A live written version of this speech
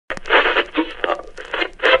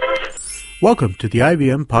Welcome to the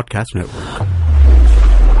IVM Podcast Network.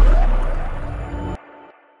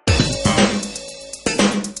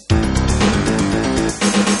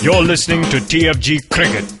 You're listening to TFG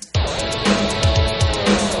Cricket.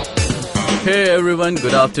 Hey everyone,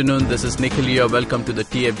 good afternoon. This is Nikhil here. Welcome to the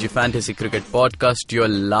TFG Fantasy Cricket Podcast, your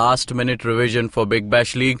last minute revision for Big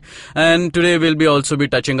Bash League. And today we'll be also be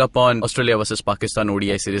touching upon Australia versus Pakistan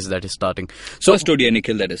ODI series that is starting. So, first ODI,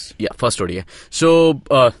 Nikhil, that is. Yeah, first ODI. So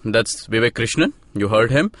that's Vivek Krishnan. You heard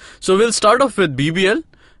him. So we'll start off with BBL.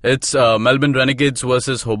 It's Melbourne Renegades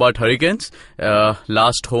versus Hobart Hurricanes.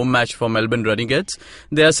 Last home match for Melbourne Renegades.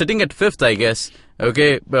 They are sitting at 5th, I guess.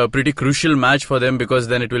 Okay, pretty crucial match for them because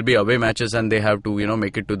then it will be away matches and they have to,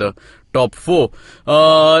 make it to the top 4.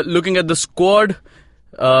 Looking at the squad,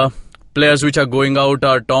 players which are going out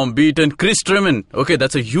are Tom Beaton, Chris Tremin. Okay,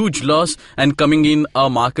 that's a huge loss. And coming in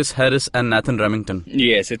are Marcus Harris and Nathan Remington.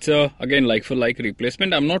 Yes, it's again like-for-like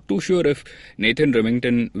replacement. I'm not too sure if Nathan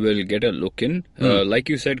Remington will get a look in. Like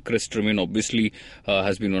you said, Chris Tremin obviously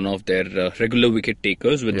has been one of their regular wicket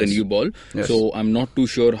takers with the new ball. Yes. So I'm not too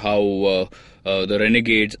sure how the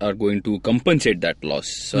Renegades are going to compensate that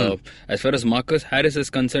loss. As far as Marcus Harris is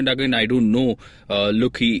concerned, again, I don't know.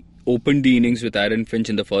 He opened the innings with Aaron Finch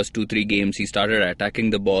in the first 2-3 games. He started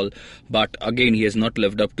attacking the ball, but again, he has not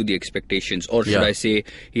lived up to the expectations. Or should I say,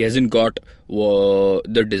 he hasn't got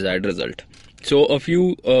the desired result. So a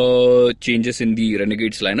few changes in the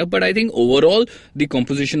Renegades lineup, but I think overall the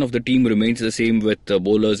composition of the team remains the same with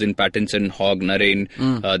bowlers in Pattinson, Hogg, Narain.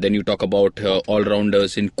 Then you talk about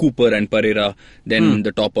all-rounders in Cooper and Pereira. Then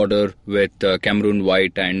the top order with Cameron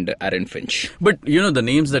White and Aaron Finch. But the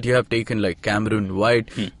names that you have taken like Cameron White,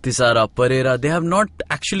 Thisara Pereira, they have not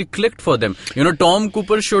actually clicked for them. Tom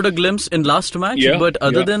Cooper showed a glimpse in last match, but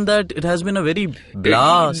other than that, it has been a very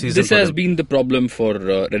blah season. This has been the problem for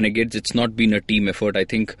Renegades. It's not been a team effort. I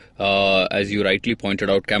think, as you rightly pointed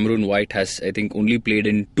out, Cameron White has, I think, only played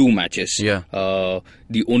in 2 matches.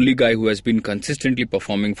 The only guy who has been consistently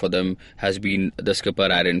performing for them has been the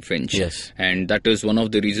skipper Aaron Finch. Yes. And that is one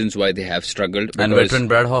of the reasons why they have struggled. And veteran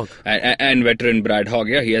Brad Hogg. And veteran Brad Hogg,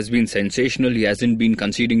 he has been sensational. He hasn't been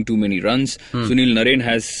conceding too many runs. Sunil Narain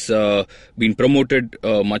has been promoted,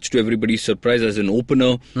 much to everybody's surprise, as an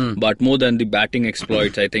opener. But more than the batting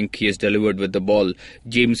exploits, I think he has delivered with the ball.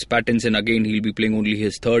 James Pattinson, again, he'll be playing only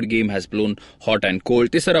his 3rd game, has blown hot and cold.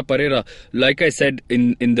 Thisara Pereira, like I said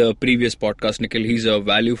in the previous podcast, Nikhil, he's a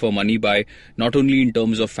value for money buy, not only in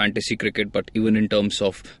terms of fantasy cricket, but even in terms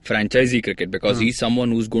of franchisee cricket, because he's someone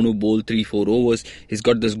who's going to bowl 3-4 overs. He's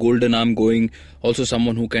got this golden arm going. Also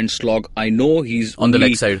someone who can slog. I know he's on the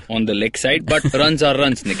leg side, but runs are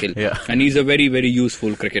runs, Nikhil. And he's a very, very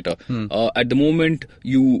useful cricketer. At the moment,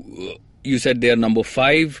 you said they are number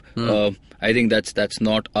 5. I think that's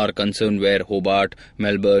not our concern, where Hobart,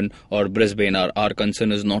 Melbourne or Brisbane are. Our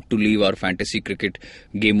concern is not to leave our fantasy cricket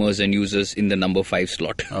gamers and users in the number 5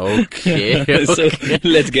 slot. Okay. So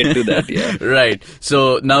let's get to that, Right.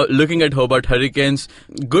 So now looking at Hobart Hurricanes,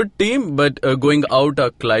 good team, but going out are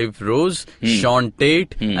Clive Rose, Sean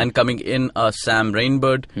Tate, and coming in are Sam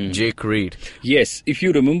Rainbird, Jake Reed. Yes, if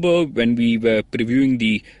you remember when we were previewing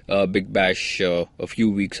the Big Bash a few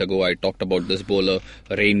weeks ago, I talked about this bowler,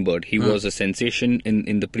 Rainbird. He was a sensation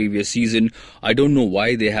in the previous season. I don't know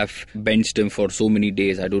why they have benched him for so many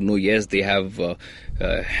days. I don't know. Yes, they have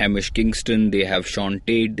Hamish Kingston, they have Sean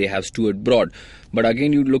Tate, they have Stuart Broad. But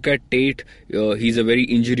again, you look at Tate, he's a very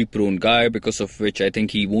injury-prone guy, because of which I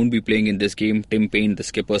think he won't be playing in this game. Tim Payne, the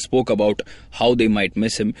skipper, spoke about how they might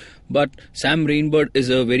miss him. But Sam Rainbird is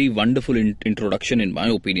a very wonderful introduction, in my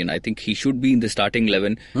opinion. I think he should be in the starting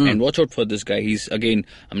 11. And watch out for this guy.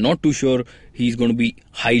 I'm not too sure he's going to be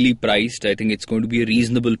highly priced. I think it's going to be a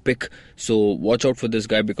reasonable pick. So watch out for this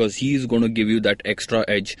guy, because he is going to give you that extra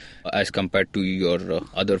edge as compared to your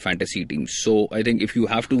other fantasy teams. So I think if you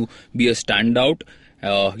have to be a standout,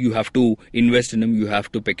 you have to invest in him, you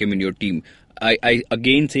have to pick him in your team. I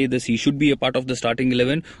again say this, he should be a part of the starting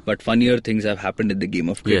 11, but funnier things have happened in the game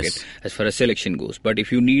of cricket as far as selection goes. But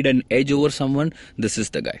if you need an edge over someone, this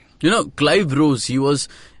is the guy. Clive Rose, he was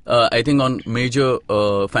I think on major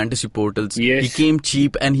fantasy portals. Yes. He came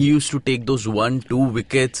cheap and he used to take those 1-2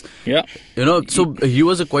 wickets. Yeah. So he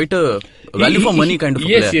was quite a value for money kind of a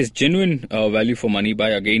player. Yes, genuine value for money buy.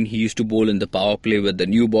 Again, he used to bowl in the power play with the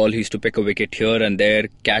new ball. He used to pick a wicket here and there,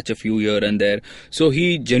 catch a few here and there. So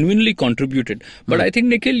he genuinely contributed. But I think,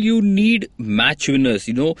 Nikhil, you need match winners.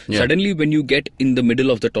 Suddenly when you get in the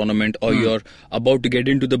middle of the tournament or you're about to get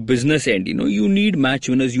into the business end, you need match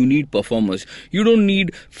winners, you need performers. You don't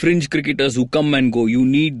need fringe cricketers who come and go. You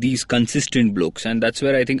need these consistent blokes. And that's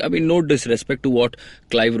where I think, no disrespect to what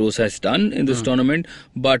Clive Rose has done in this tournament,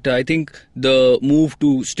 but I think the move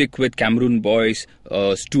to stick with Cameron Boyce,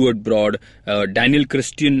 Stuart Broad, Daniel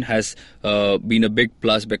Christian has been a big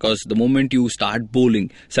plus, because the moment you start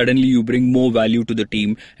bowling, suddenly you bring more value to the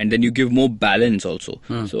team and then you give more balance also.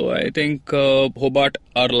 So I think Hobart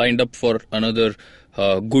are lined up for another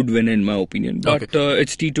good win in my opinion. But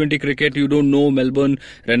it's T20 cricket. You don't know. Melbourne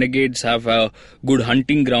Renegades have a good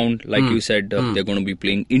hunting ground. Like you said, they're going to be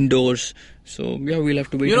playing indoors. So, yeah, we'll have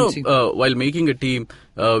to wait and see. While making a team,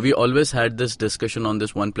 we always had this discussion on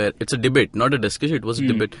this one player. It's a debate, not a discussion. It was a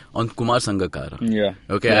debate on Kumar Sangakkara. Yeah.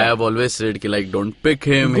 Okay, yeah. I have always said, don't pick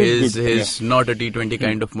him. He's not a T20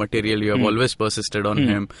 kind of material. You have always persisted on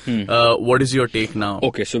him. What is your take now?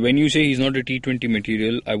 Okay, so when you say he's not a T20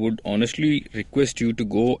 material, I would honestly request you to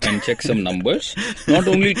go and check some numbers. Not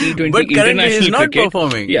only T20, but international he's not cricket.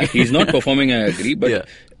 Performing. Yeah, he's not performing, I agree. But yeah.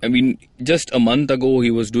 I mean, just a month ago, he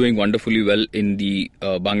was doing wonderfully well in the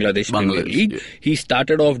Bangladesh Premier League. Yeah. He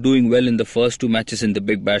started off doing well in the first 2 matches in the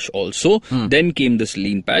Big Bash also. Then came this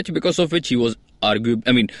lean patch, because of which he was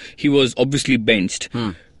he was obviously benched.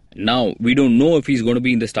 Now, we don't know if he's going to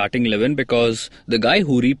be in the starting 11, because the guy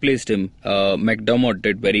who replaced him, McDermott,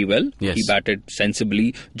 did very well. Yes. He batted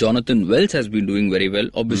sensibly. Jonathan Wells has been doing very well.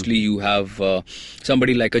 Obviously, you have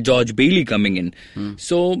somebody like a George Bailey coming in.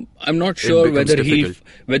 So, I'm not sure whether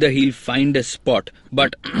he'll find a spot.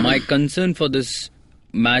 But my concern for this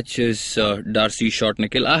match is Darcy Short,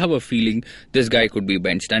 Nikhil. I have a feeling this guy could be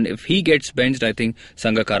benched, and if he gets benched, I think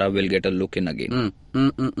Sangakkara will get a look in again.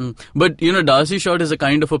 But Darcy Short is a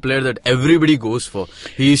kind of a player that everybody goes for.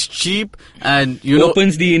 He's cheap and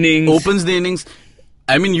opens the innings.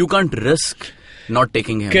 I mean, you can't risk not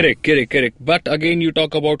taking him. Correct. But again, you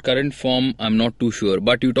talk about current form, I'm not too sure.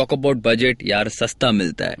 But you talk about budget, yaar, sasta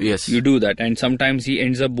milta hai. Yes. You do that. And sometimes he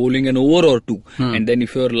ends up bowling an over or two. And then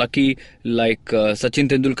if you're lucky, like Sachin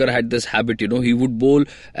Tendulkar had this habit, he would bowl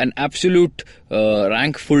an absolute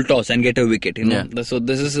rank full toss and get a wicket. Yeah. So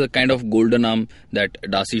this is a kind of golden arm that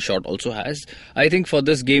Darcy Short also has. I think for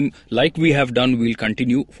this game, like we have done, we'll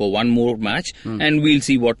continue for one more match. And we'll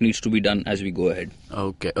see what needs to be done as we go ahead.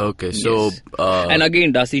 Okay. So... Yes. And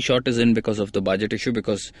again, Darcy Short is in because of the budget issue,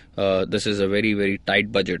 because this is a very, very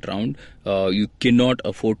tight budget round. You cannot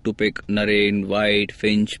afford to pick Narine, White,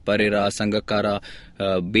 Finch, Pereira, Sangakkara,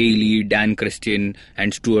 Bailey, Dan Christian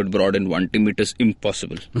and Stuart Broad in one team. It is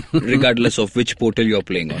impossible, regardless of which portal you're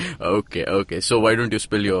playing on. Okay. So why don't you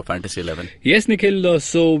spill your fantasy 11? Yes, Nikhil.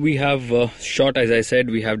 So we have Short, as I said.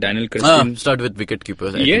 We have Daniel Christian. Start with wicket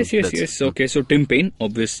keepers. Yes. Okay, so Tim Payne,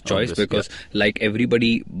 obvious choice, because like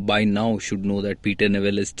everybody by now should know that Peter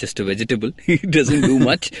Neville is just a vegetable. He doesn't do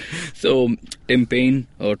much. So Tim Payne,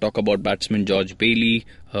 talk about batsman George Bailey,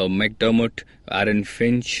 McDermott, Aaron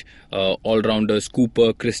Finch, all-rounders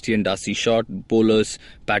Cooper, Christian, Darcy Short, bowlers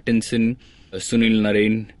Pattinson, Sunil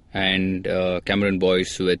Narine and Cameron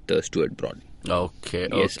Boyce with Stuart Broad. Okay.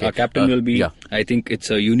 Yes, our captain will be, I think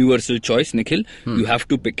it's a universal choice, Nikhil. You have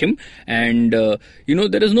to pick him. And,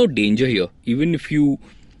 there is no danger here. Even if you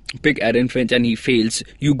pick Aaron Finch and he fails,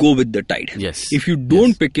 you go with the tide. Yes. If you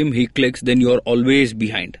don't pick him, he clicks, then you're always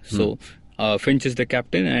behind. So, Finch is the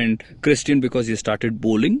captain, and Christian because he started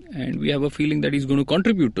bowling, and we have a feeling that he's going to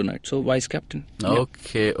contribute tonight. So, vice captain.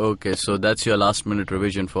 Okay. So that's your last minute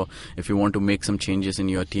revision for if you want to make some changes in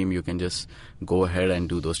your team, you can just go ahead and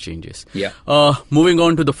do those changes. Yeah. Moving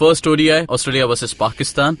on to the first ODI, Australia versus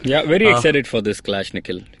Pakistan. Yeah, very excited for this clash,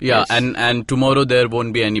 Nikhil. Yeah, yes. and tomorrow there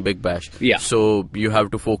won't be any big bash. Yeah. So you have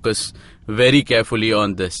to focus very carefully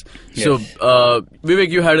on this. Yes. So, Vivek,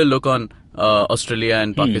 you had a look on Australia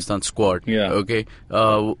and Pakistan squad. Yeah. Okay.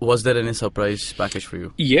 Was there any surprise package for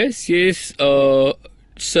you? Yes.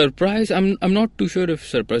 Surprise. I'm not too sure if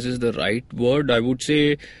surprise is the right word. I would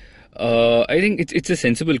say. I think it's a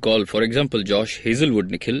sensible call. For example, Josh Hazlewood,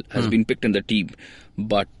 Nikhil, has been picked in the team,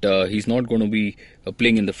 but he's not going to be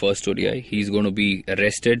playing in the first ODI. He's going to be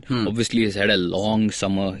rested. Obviously, he's had a long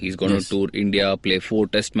summer. He's going to tour India, play 4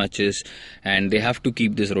 test matches, and they have to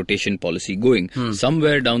keep this rotation policy going.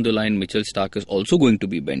 Somewhere down the line, Mitchell Starc is also going to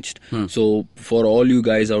be benched. So, for all you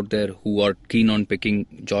guys out there who are keen on picking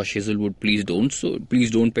Josh Hazlewood, please don't. So, please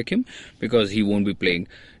don't pick him because he won't be playing.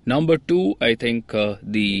 Number 2, I think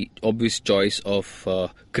the obvious choice of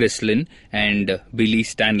Chris Lynn and Billy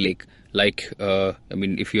Stanlake.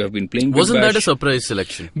 If you have been playing Wasn't that a surprise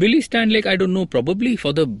selection? Billy Stanlake, I don't know, probably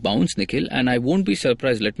for the bounce, Nikhil, and I won't be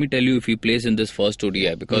surprised, let me tell you, if he plays in this first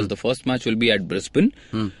ODI, because the first match will be at Brisbane,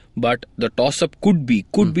 but the toss-up could be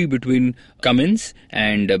between Cummins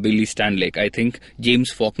and Billy Stanlake. I think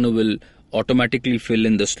James Faulkner will automatically fill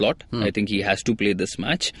in the slot. I think he has to play this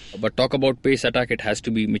match. But talk about pace attack, it has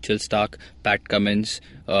to be Mitchell Starc, Pat Cummins,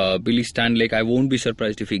 Billy Stanlake. I won't be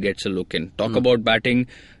surprised if he gets a look in. Talk about batting,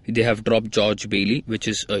 they have dropped George Bailey, which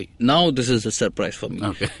is now this is a surprise for me.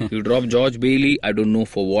 Okay. You drop George Bailey, I don't know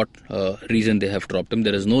for what reason they have dropped him.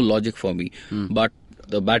 There is no logic for me. But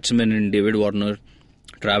the batsmen in David Warner,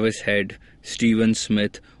 Travis Head, Steven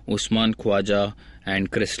Smith, Usman Khwaja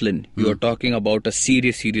and Chris Lynn. You are talking about a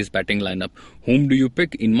serious batting lineup. Whom do you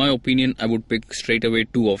pick? In my opinion, I would pick straight away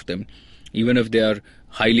two of them, even if they are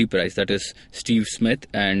highly priced. That is Steve Smith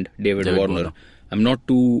and David Warner. I'm not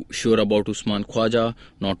too sure about Usman Khwaja,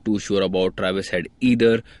 not too sure about Travis Head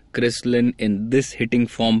either. Chris Lynn in this hitting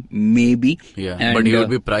form, maybe. Yeah, and, but he will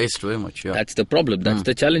be priced very much. Yeah. That's the problem. That's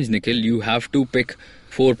the challenge, Nikhil. You have to pick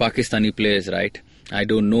 4 Pakistani players, right? I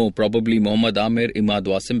don't know, probably Mohammad Amir, Imad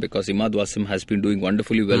Wasim, because Imad Wasim has been doing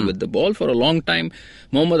wonderfully well with the ball for a long time.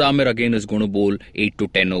 Mohammad Amir again is going to bowl 8 to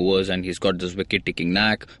 10 overs and he's got this wicket-taking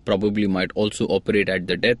knack, probably might also operate at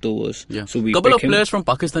the death overs. Yeah. So we couple of pick him. players from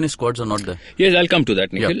Pakistani squads are not there. Yes, I'll come to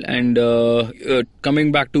that, Nikhil. Yeah. And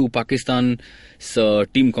coming back to Pakistan's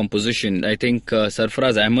team composition, I think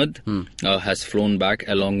Sarfaraz Ahmed has flown back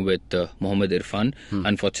along with Mohammad Irfan.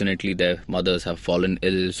 Unfortunately, their mothers have fallen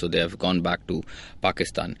ill, so they have gone back to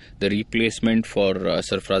Pakistan. The replacement for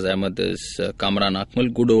Sarfaraz Ahmed is Kamran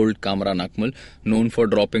Akmal, good old Kamran Akmal, known for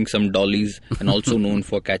dropping some dollies and also known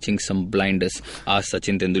for catching some blinders. Ask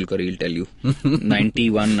Sachin Tendulkar, he'll tell you.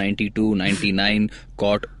 91, 92, 99,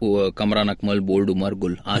 caught Kamran Akmal, bowled Umar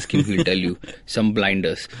Gul. Ask him, he'll tell you. Some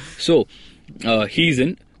blinders. So, he's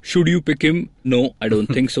in. Should you pick him? No, I don't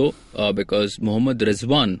think so, because Mohammad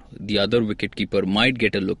Rizwan, the other wicketkeeper, might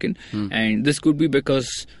get a look in. And this could be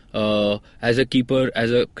because as a keeper,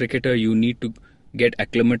 as a cricketer, you need to get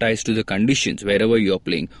acclimatized to the conditions wherever you are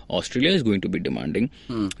playing. Australia is going to be demanding.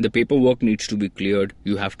 The paperwork needs to be cleared.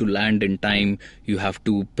 You have to land in time. You have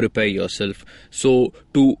to prepare yourself. So,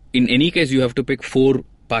 in any case, you have to pick 4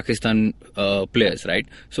 Pakistan players, right?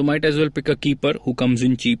 So might as well pick a keeper who comes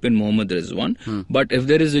in cheap in Mohammad Rizwan. But if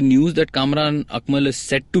there is a news that Kamran Akmal is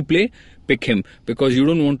set to play, pick him, because you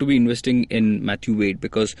don't want to be investing in Matthew Wade,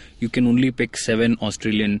 because you can only pick 7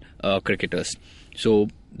 Australian cricketers. So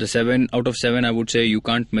the 7 out of 7, I would say you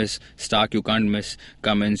can't miss Stark, you can't miss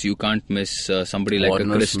Cummins, you can't miss somebody like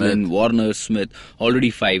Warner a Chris Lynn, Warner Smith, already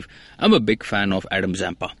 5. I'm a big fan of Adam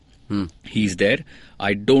Zampa. He's there.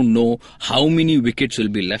 I don't know how many wickets will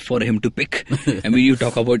be left for him to pick. I mean, you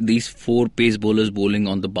talk about these 4 pace bowlers bowling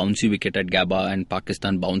on the bouncy wicket at Gabba and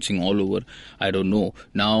Pakistan bouncing all over. I don't know.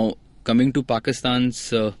 Now, coming to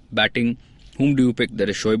Pakistan's batting, whom do you pick? There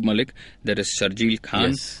is Shoaib Malik, there is Sharjeel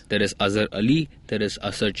Khan, there is Azhar Ali, there is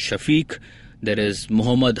Asad Shafiq, there is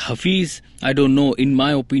Muhammad Hafiz. I don't know. In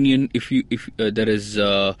my opinion, if there is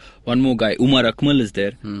one more guy, Umar Akmal is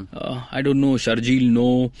there. I don't know. Sharjeel,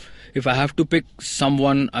 no. If I have to pick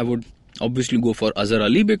someone, I would obviously go for Azhar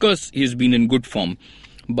Ali because he's been in good form.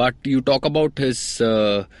 But you talk about his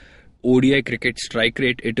ODI cricket strike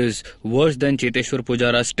rate, it is worse than Cheteshwar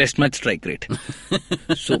Pujara's test match strike rate.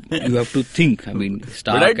 So you have to think. I mean,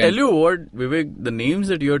 But I tell you what, Vivek, the names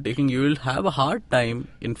that you are taking, you will have a hard time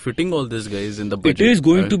in fitting all these guys in the budget. It is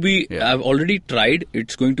going to be, I've already tried,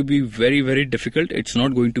 it's going to be very difficult. It's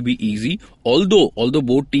not going to be easy. Although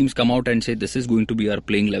both teams come out and say this is going to be our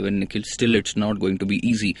playing 11, Nikhil, still it's not going to be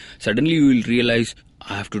easy. Suddenly you will realize,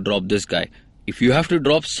 I have to drop this guy. If you have to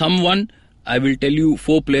drop someone, I will tell you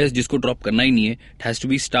 4 players जिसको drop करना ही नहीं है. It has to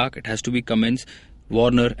be Stark, it has to be Cummins,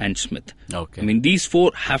 Warner and Smith. Okay. I mean, these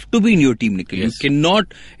 4 have to be in your team, Nikhil. Yes. You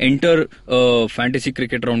cannot enter fantasy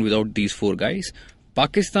cricket round without these 4 guys.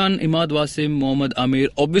 Pakistan, Imad Wasim, Mohammad Amir.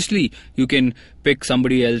 Obviously, you can pick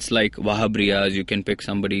somebody else like Wahab Riaz. You can pick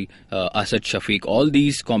somebody, Asad Shafiq. All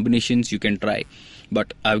these combinations you can try.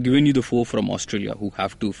 But I've given you the 4 from Australia who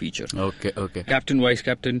have to feature. Okay. Captain, vice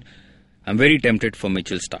captain. I'm very tempted for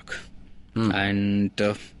Mitchell Starc. And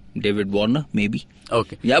David Warner, maybe.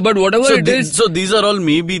 Okay. Yeah, but whatever it is. So these are all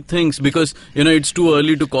maybe things because, it's too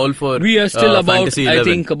early to call for We are still about, I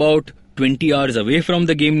think, about 20 hours away from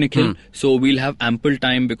the game, Nikhil. So we'll have ample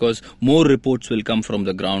time because more reports will come from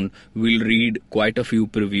the ground. We'll read quite a few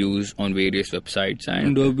previews on various websites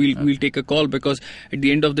and we'll take a call because at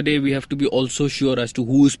the end of the day, we have to be also sure as to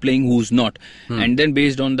who's playing, who's not. And then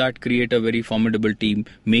based on that, create a very formidable team,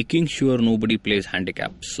 making sure nobody plays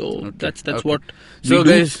handicaps. So that's what so we do.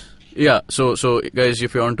 guys. Yeah, so guys,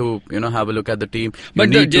 if you want to, have a look at the team.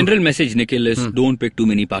 But the general message, Nikhil, is don't pick too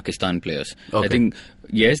many Pakistan players. Okay. I think,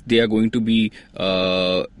 yes, they are going to be,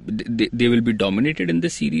 they will be dominated in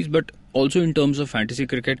this series, but also in terms of fantasy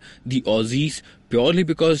cricket, the Aussies, purely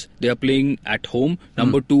because they are playing at home.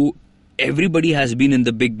 Number 2, everybody has been in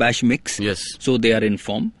the Big Bash mix. Yes. So they are in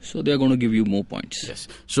form. So they are going to give you more points. Yes.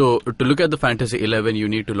 So to look at the Fantasy 11, you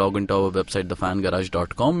need to log into our website,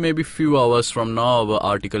 thefangarage.com. Maybe few hours from now, our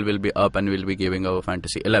article will be up and we'll be giving our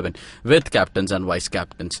Fantasy 11 with captains and vice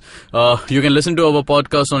captains. You can listen to our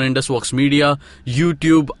podcast on IndusVox Media,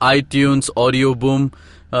 YouTube, iTunes, Audio Boom,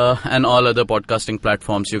 and all other podcasting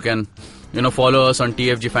platforms. You can follow us on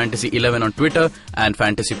TFG Fantasy 11 on Twitter and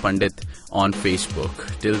Fantasy Pundit on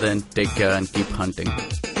Facebook. Till then, take care and keep hunting.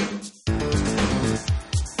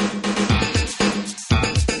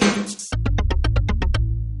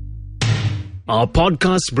 Our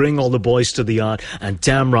podcasts bring all the boys to the yard, and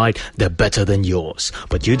damn right, they're better than yours.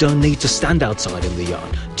 But you don't need to stand outside in the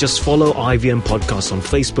yard. Just follow IVM Podcasts on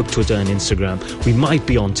Facebook, Twitter, and Instagram. We might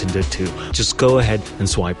be on Tinder too. Just go ahead and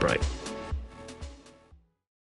swipe right.